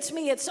 it's me, it's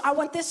me. I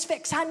want this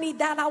fix. I need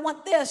that. I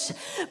want this.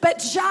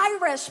 But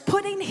Jairus,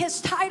 putting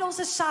his titles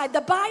aside, the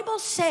Bible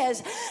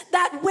says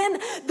that when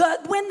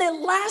the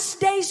last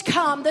days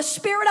come, the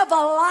spirit of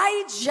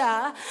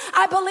Elijah,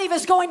 I believe,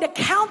 is going to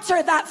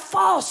counter that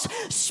false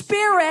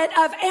spirit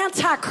of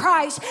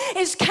Antichrist,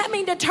 is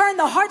coming to turn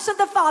the hearts of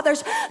the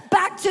fathers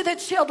back to the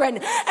children.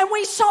 And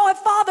we saw a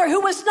father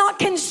who was not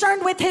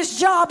concerned with his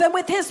job and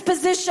with his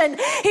position.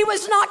 He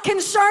was not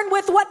concerned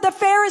with what the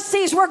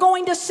Pharisees were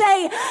going to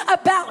say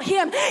about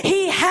him.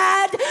 He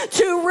had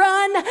to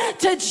run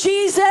to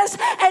Jesus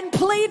and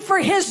plead for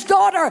his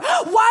daughter.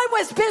 Why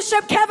was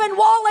Bishop Kevin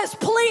Wallace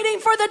pleading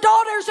for the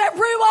daughters at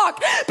Ruach?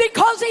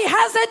 Because he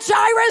has a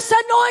Jairus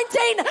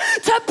anointing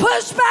to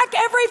push back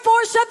every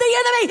force of the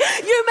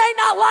enemy. You may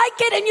not like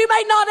it and you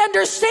may not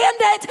understand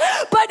it,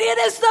 but it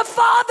is the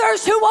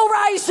fathers who will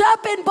rise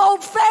up in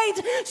bold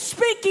faith,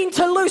 speaking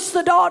to loose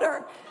the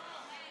daughter.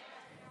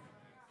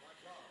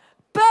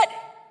 But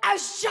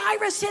as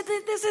Jairus said,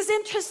 this is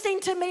interesting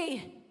to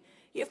me.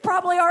 You've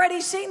probably already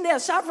seen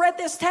this. I've read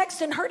this text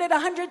and heard it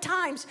 100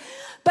 times.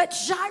 But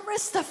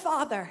Jairus the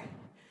father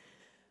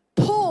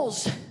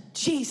pulls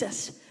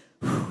Jesus.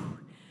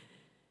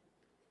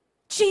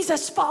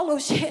 Jesus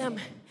follows him,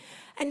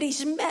 and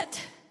he's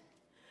met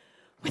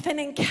with an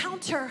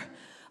encounter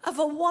of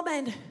a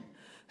woman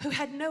who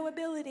had no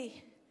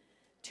ability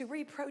to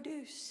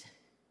reproduce,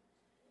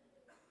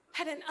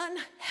 had an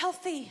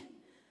unhealthy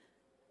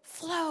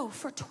flow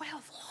for 12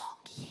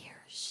 long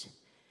years.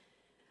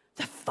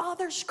 The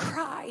father's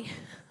cry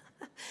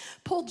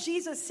pulled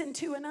Jesus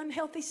into an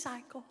unhealthy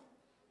cycle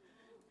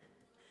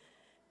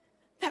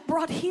that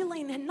brought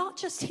healing, and not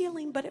just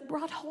healing, but it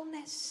brought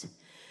wholeness.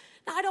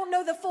 Now, I don't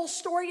know the full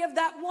story of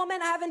that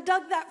woman. I haven't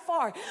dug that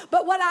far.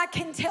 But what I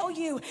can tell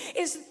you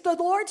is the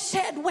Lord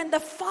said when the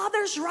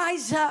fathers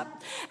rise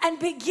up and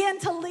begin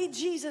to lead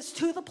Jesus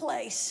to the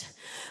place,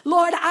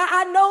 Lord,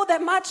 I know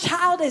that my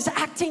child is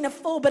acting a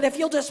fool, but if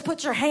you'll just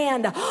put your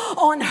hand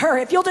on her,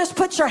 if you'll just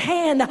put your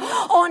hand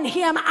on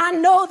him, I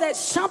know that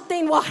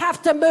something will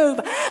have to move.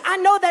 I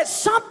know that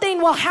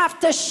something will have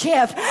to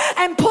shift.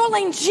 And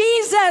pulling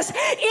Jesus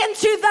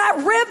into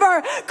that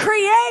river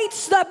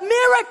creates the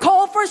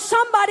miracle for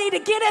somebody to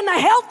get in the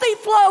healthy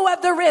flow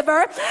of the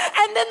river.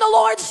 And then the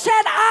Lord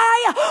said,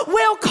 I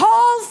will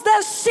cause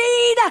the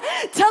seed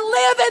to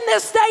live in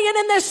this day and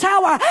in this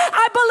hour.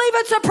 I believe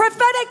it's a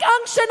prophetic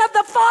unction of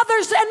the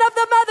fathers and of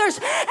the mothers.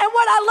 And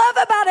what I love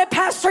about it,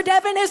 Pastor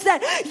Devin, is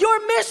that your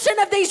mission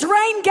of these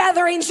rain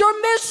gatherings, your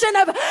mission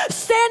of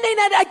standing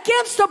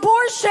against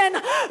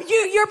abortion,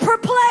 you're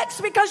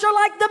perplexed because you're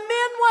like, the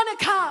men want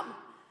to come.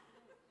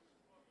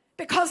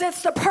 Because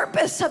it's the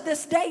purpose of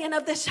this day and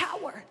of this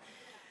hour.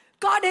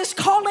 God is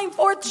calling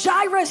forth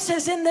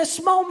Jairuses in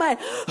this moment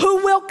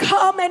who will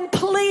come and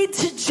plead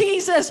to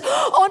Jesus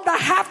on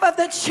behalf of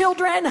the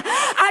children.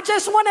 I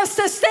just want us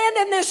to stand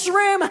in this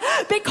room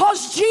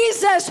because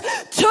Jesus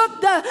took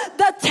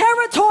the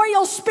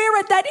territorial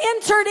spirit that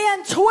entered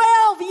in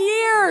 12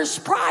 years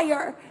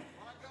prior.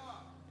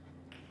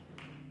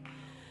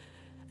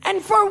 And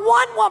for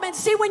one woman,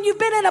 see, when you've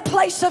been in a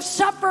place of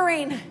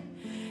suffering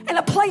and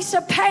a place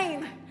of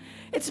pain,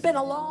 it's been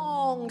a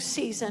long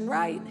season,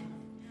 right?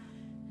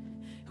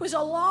 It was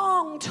a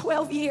long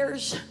 12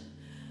 years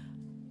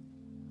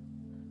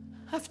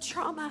of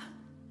trauma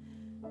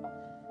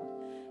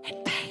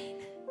and pain.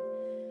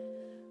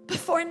 But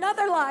for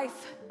another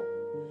life,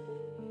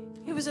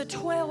 it was a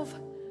 12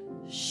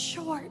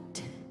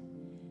 short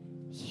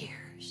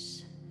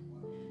years.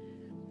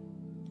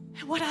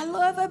 And what I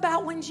love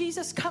about when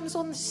Jesus comes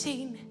on the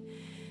scene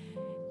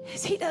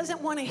is he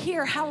doesn't want to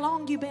hear how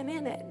long you've been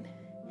in it.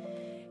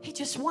 He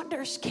just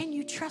wonders, can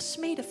you trust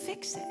me to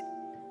fix it?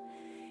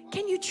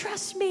 Can you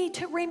trust me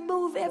to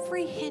remove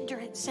every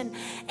hindrance and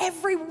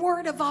every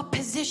word of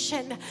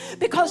opposition?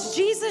 Because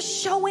Jesus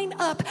showing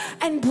up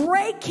and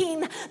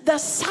breaking the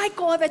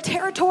cycle of a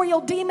territorial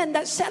demon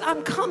that said,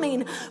 I'm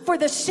coming for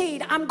the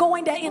seed. I'm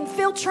going to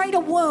infiltrate a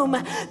womb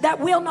that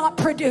will not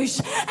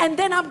produce. And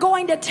then I'm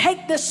going to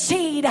take the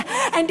seed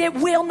and it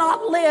will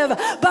not live.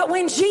 But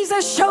when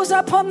Jesus shows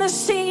up on the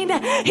scene,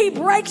 he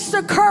breaks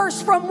the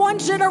curse from one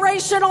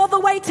generation all the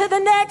way to the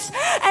next.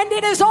 And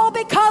it is all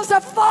because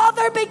the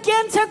Father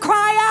began to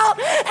cry out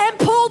and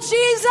pull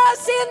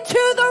Jesus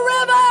into the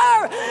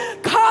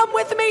river. Come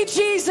with me,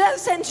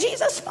 Jesus. And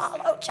Jesus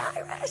followed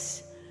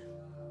Jairus.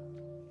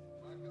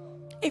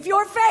 If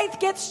your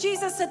faith gets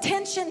Jesus'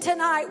 attention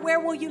tonight,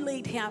 where will you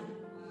lead him?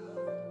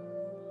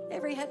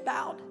 Every head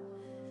bowed.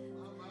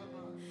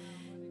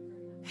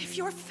 If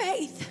your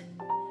faith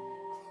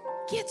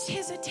gets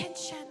his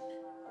attention,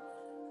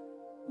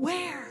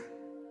 where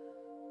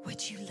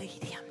would you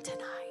lead him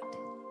tonight?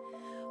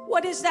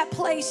 What is that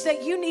place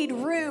that you need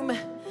room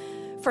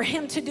for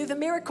him to do the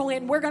miracle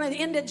in. We're going to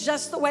end it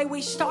just the way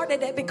we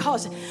started it,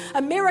 because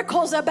a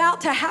miracle's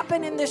about to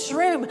happen in this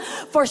room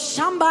for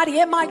somebody.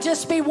 It might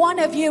just be one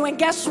of you, and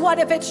guess what?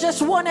 If it's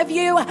just one of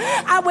you,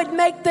 I would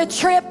make the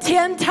trip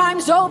 10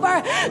 times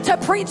over to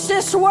preach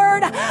this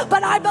word.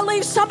 But I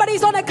believe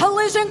somebody's on a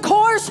collision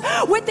course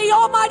with the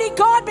Almighty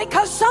God,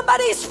 because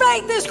somebody's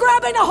faith is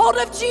grabbing a hold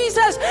of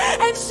Jesus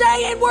and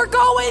saying, we're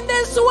going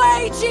this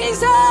way,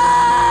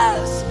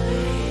 Jesus.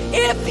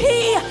 If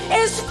he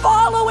is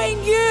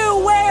following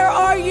you, where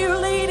are you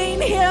leading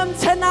him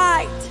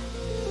tonight?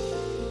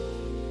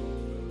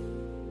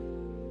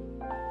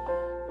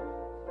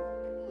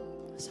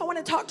 So I want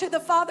to talk to the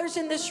fathers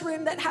in this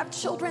room that have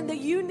children, that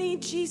you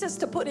need Jesus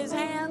to put his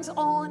hands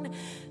on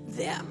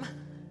them.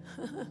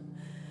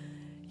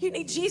 You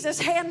need Jesus'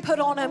 hand put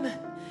on them.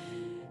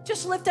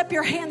 Just lift up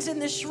your hands in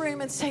this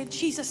room and say,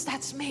 Jesus,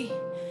 that's me.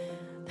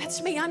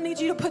 That's me. I need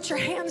you to put your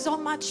hands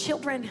on my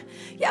children.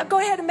 Yeah, go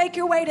ahead and make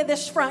your way to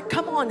this front.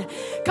 Come on.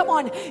 Come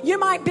on. You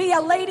might be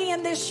a lady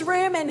in this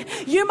room and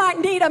you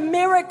might need a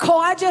miracle.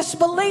 I just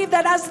believe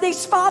that as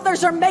these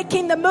fathers are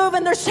making the move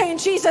and they're saying,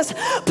 Jesus,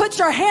 put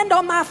your hand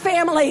on my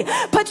family.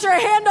 Put your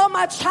hand on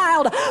my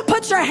child.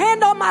 Put your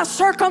hand on my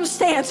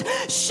circumstance.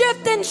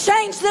 Shift and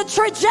change the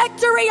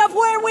trajectory of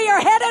where we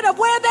are headed, of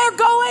where they're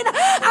going.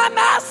 I'm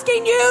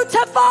asking you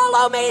to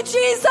follow me,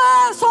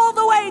 Jesus, all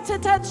the way to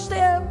touch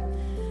them.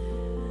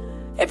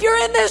 If you're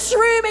in this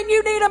room and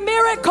you need a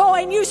miracle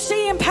and you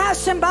see him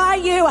passing by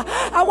you,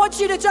 I want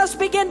you to just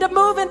begin to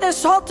move in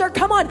this altar.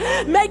 Come on,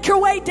 make your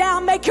way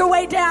down, make your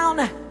way down.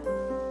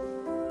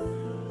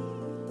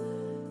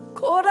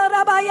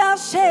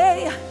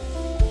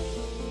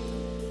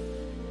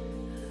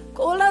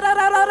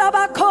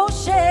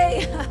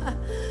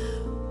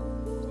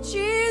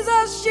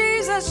 Jesus,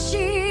 Jesus,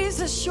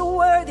 Jesus, you're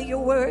worthy, you're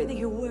worthy,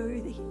 you're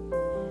worthy.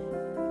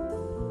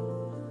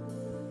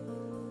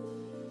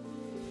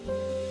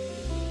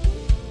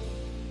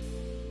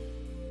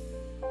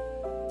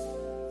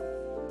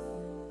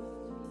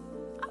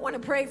 I want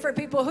to pray for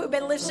people who've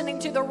been listening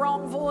to the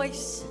wrong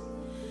voice.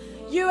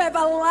 You have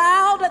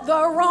allowed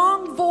the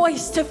wrong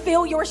voice to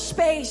fill your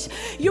space.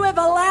 You have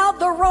allowed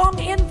the wrong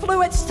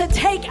influence to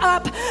take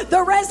up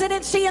the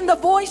residency and the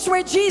voice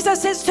where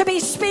Jesus is to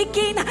be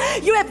speaking.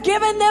 You have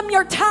given them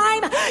your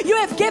time. You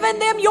have given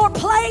them your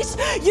place.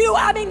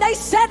 They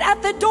sit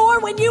at the door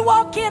when you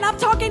walk in. I'm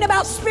talking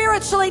about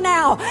spiritually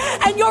now.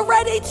 And you're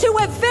ready to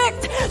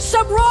evict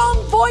some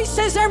wrong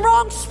voices and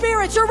wrong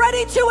spirits. You're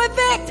ready to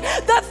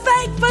evict the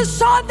fake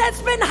facade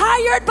that's been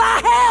hired by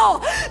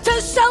hell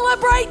to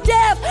celebrate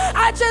death.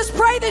 I just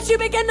pray that you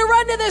begin to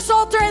run to this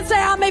altar and say,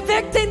 I'm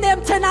evicting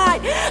them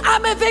tonight.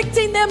 I'm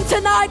evicting them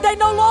tonight. They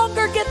no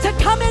longer get to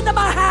come into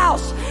my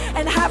house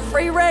and have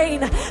free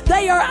reign.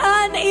 They are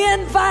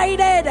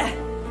uninvited.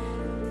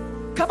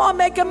 Come on,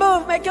 make a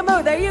move, make a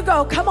move. There you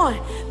go. Come on.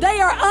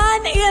 They are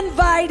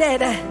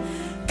uninvited.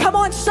 Come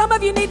on, some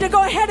of you need to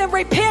go ahead and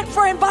repent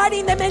for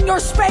inviting them in your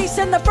space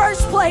in the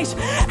first place.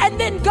 And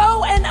then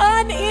go and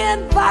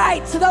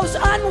uninvite those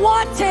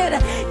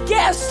unwanted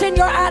guests in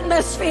your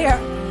atmosphere.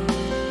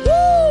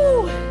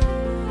 Woo!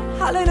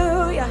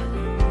 Hallelujah.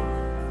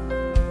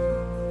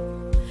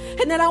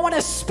 And then I want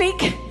to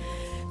speak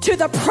to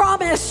the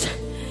promise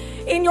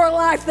in your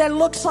life that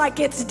looks like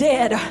it's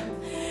dead.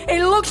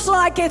 It looks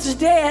like it's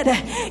dead.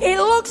 It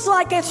looks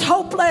like it's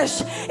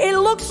hopeless. It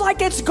looks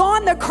like it's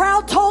gone. The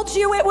crowd told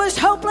you it was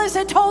hopeless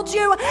and told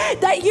you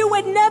that you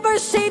would never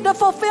see the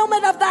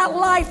fulfillment of that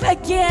life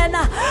again.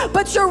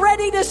 But you're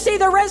ready to see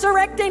the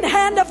resurrecting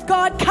hand of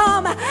God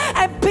come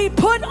and be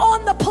put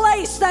on the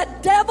place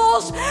that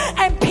devils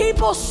and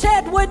people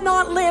said would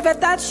not live.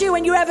 If that's you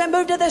and you haven't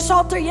moved to this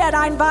altar yet,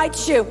 I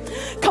invite you.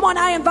 Come on,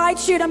 I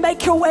invite you to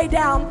make your way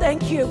down.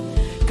 Thank you.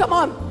 Come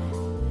on.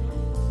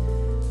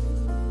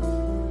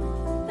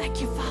 Thank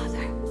you,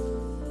 Father.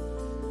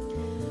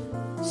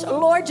 So,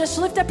 Lord, just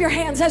lift up your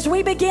hands as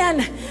we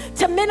begin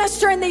to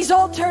minister in these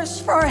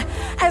altars for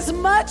as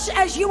much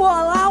as you will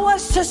allow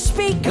us to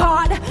speak,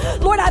 God.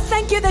 Lord, I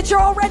thank you that you're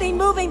already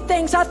moving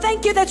things. I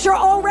thank you that you're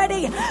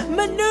already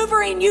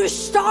maneuvering. You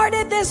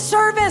started this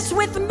service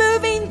with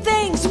moving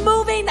things,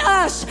 moving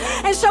us.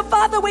 And so,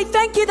 Father, we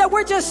thank you that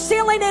we're just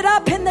sealing it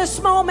up in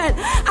this moment.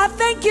 I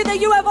thank you that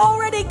you have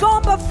already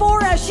gone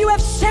before us. You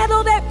have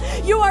settled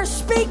it. You are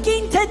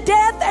speaking to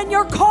death and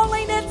you're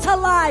calling it to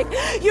life.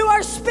 You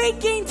are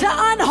speaking to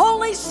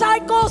unholy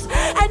cycles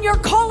and you're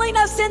calling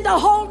us into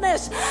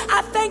wholeness.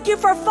 I thank you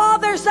for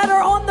fathers that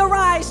are on the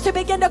rise to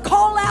begin to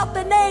call out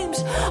the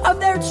names of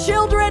their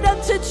children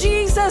unto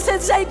Jesus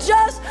and say,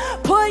 just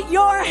put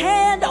your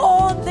hand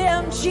on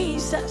them,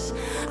 Jesus.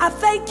 I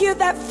thank you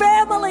that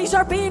families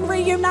are being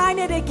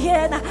reunited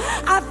again.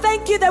 I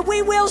thank you that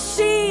we will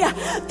see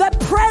the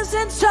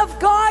presence of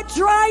God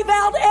drive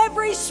out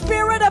every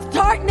spirit of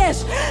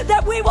darkness,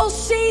 that we will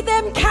see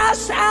them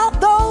cast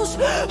out those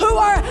who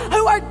are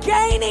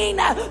gaining,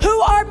 who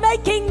are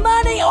making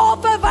money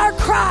off of our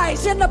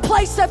cries in the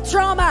place of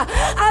drama.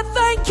 I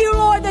thank you,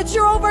 Lord, that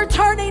you're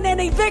overturning and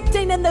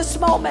evicting in this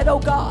moment, oh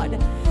God.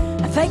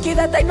 I thank you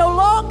that they no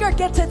longer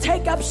get to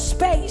take up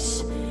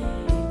space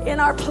in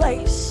our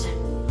place.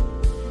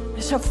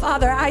 So,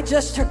 Father, I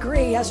just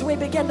agree as we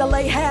begin to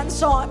lay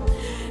hands on.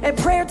 And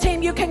prayer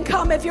team, you can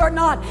come if you're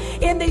not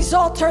in these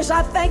altars.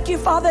 I thank you,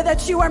 Father,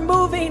 that you are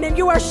moving and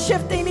you are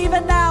shifting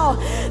even now.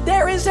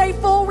 There is a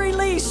full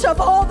release of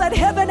all that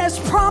heaven has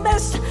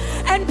promised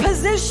and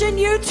positioned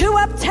you to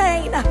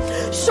obtain. I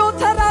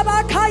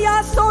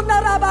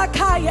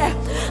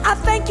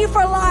thank you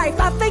for life.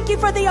 I thank you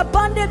for the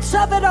abundance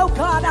of it, oh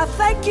God. I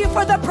thank you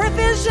for the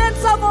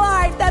provisions of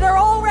life that are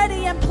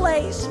already in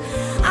place.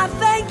 I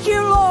thank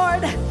you,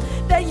 Lord,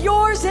 that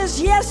yours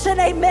is yes and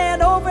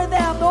amen over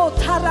them. Oh,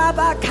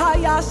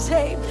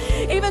 tarabakayase.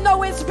 Even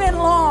though it's been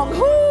long.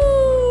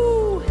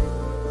 Woo.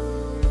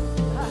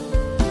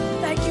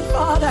 Thank you,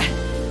 Father.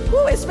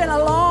 Woo, it's been a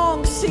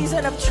long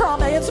season of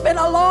trauma. It's been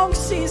a long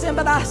season,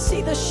 but I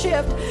see the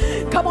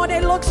shift. Come on,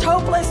 it looks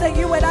hopeless that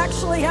you would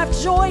actually have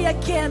joy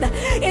again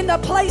in the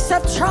place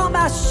of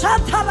trauma.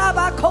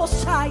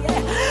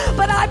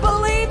 But I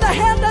believe the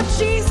hand of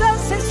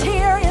Jesus is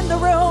here in the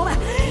room.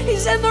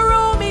 He's in the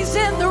room. He's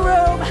in the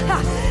room.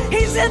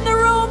 He's in the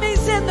room.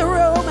 He's in the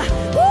room.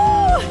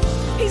 Woo!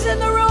 He's in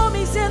the room.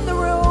 He's in the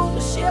room.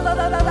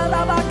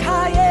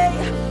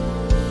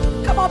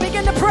 Come on,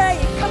 begin to pray.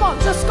 Come on,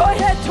 just go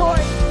ahead,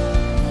 Tori.